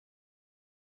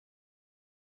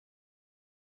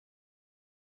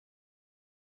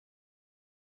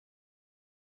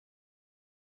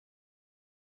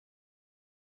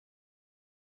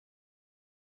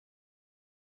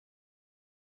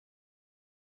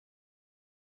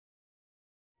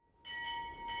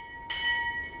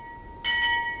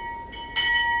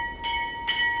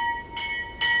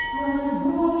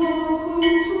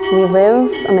We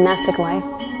live a monastic life.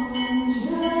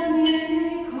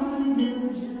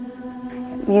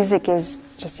 Music is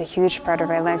just a huge part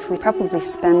of our life. We probably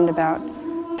spend about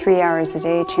 3 hours a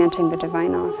day chanting the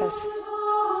Divine Office.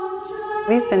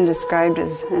 We've been described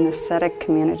as an ascetic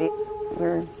community.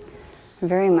 We're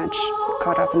very much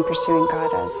caught up in pursuing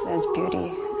God as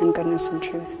beauty and goodness and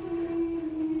truth.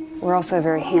 We're also a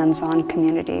very hands-on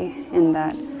community in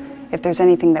that if there's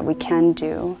anything that we can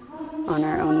do on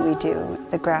our own, we do.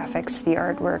 The graphics, the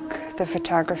artwork, the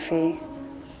photography,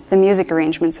 the music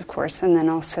arrangements, of course, and then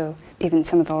also even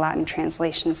some of the Latin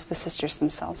translations the sisters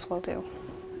themselves will do.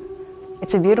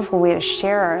 It's a beautiful way to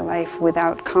share our life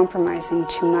without compromising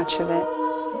too much of it.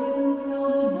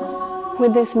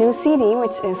 With this new CD,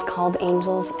 which is called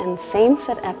Angels and Saints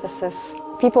at Ephesus,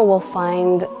 people will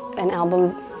find an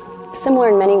album similar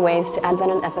in many ways to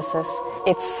Advent at Ephesus.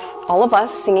 It's all of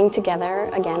us singing together,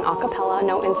 again, a cappella,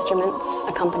 no instruments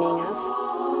accompanying us.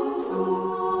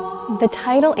 The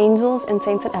title Angels and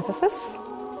Saints at Ephesus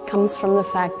comes from the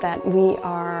fact that we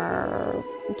are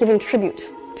giving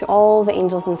tribute to all the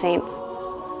angels and saints.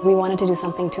 We wanted to do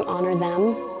something to honor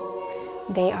them.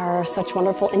 They are such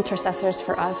wonderful intercessors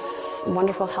for us,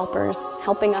 wonderful helpers,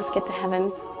 helping us get to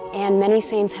heaven. And many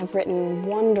saints have written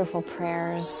wonderful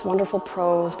prayers, wonderful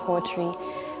prose, poetry,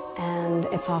 and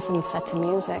it's often set to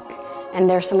music. And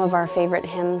they're some of our favorite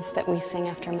hymns that we sing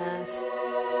after Mass.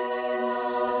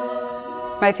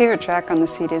 My favorite track on the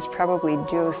CD is probably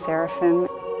Duo Seraphim.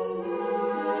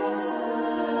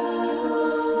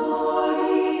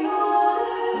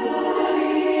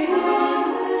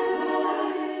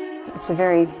 It's a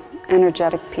very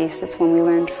energetic piece. It's one we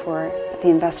learned for the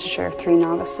investiture of 3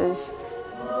 novices.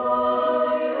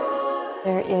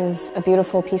 There is a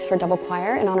beautiful piece for double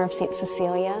choir in honor of St.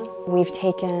 Cecilia. We've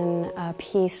taken a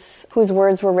piece whose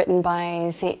words were written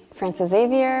by St. Francis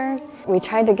Xavier. We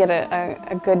tried to get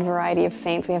a good variety of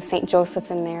saints. We have St. Joseph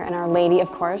in there, and Our Lady,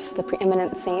 of course, the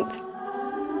preeminent saint.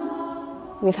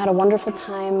 We've had a wonderful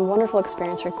time, wonderful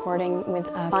experience recording with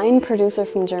a fine producer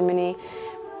from Germany.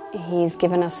 He's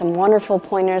given us some wonderful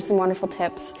pointers, some wonderful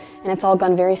tips, and it's all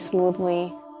gone very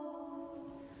smoothly.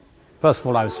 First of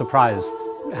all, I was surprised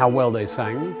how well they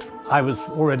sang. I was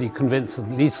already convinced at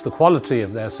least the quality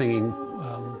of their singing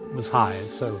was high,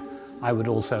 so I would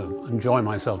also enjoy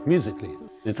myself musically.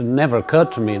 It had never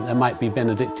occurred to me that there might be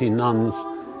Benedictine nuns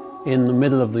in the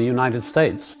middle of the United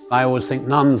States. I always think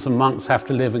nuns and monks have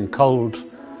to live in cold,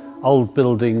 old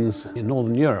buildings in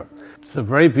Northern Europe. It's a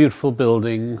very beautiful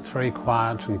building, it's very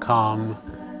quiet and calm,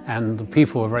 and the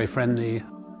people are very friendly.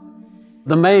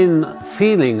 The main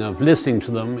feeling of listening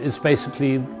to them is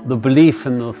basically the belief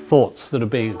in the thoughts that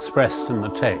are being expressed in the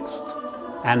text,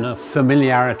 and a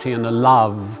familiarity and a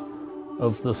love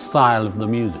of the style of the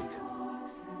music.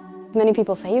 Many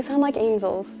people say, you sound like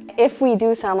angels. If we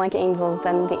do sound like angels,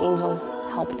 then the angels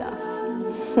helped us.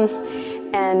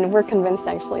 And we're convinced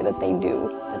actually that they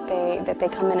do, that they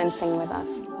come in and sing with us.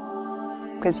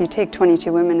 Because you take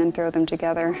 22 women and throw them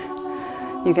together,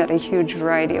 you get a huge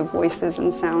variety of voices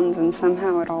and sounds, and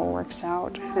somehow it all works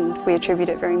out. And we attribute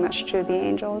it very much to the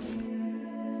angels.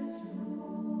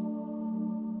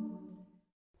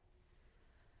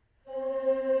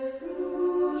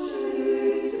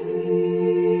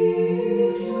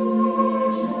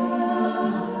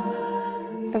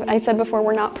 I said before,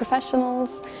 we're not professionals.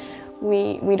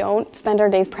 We don't spend our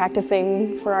days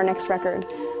practicing for our next record.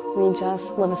 We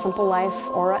just live a simple life,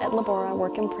 ora et labora,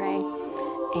 work and pray.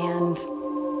 And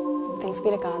thanks be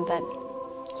to God that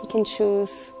He can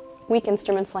choose weak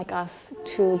instruments like us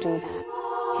to do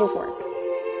that, His work.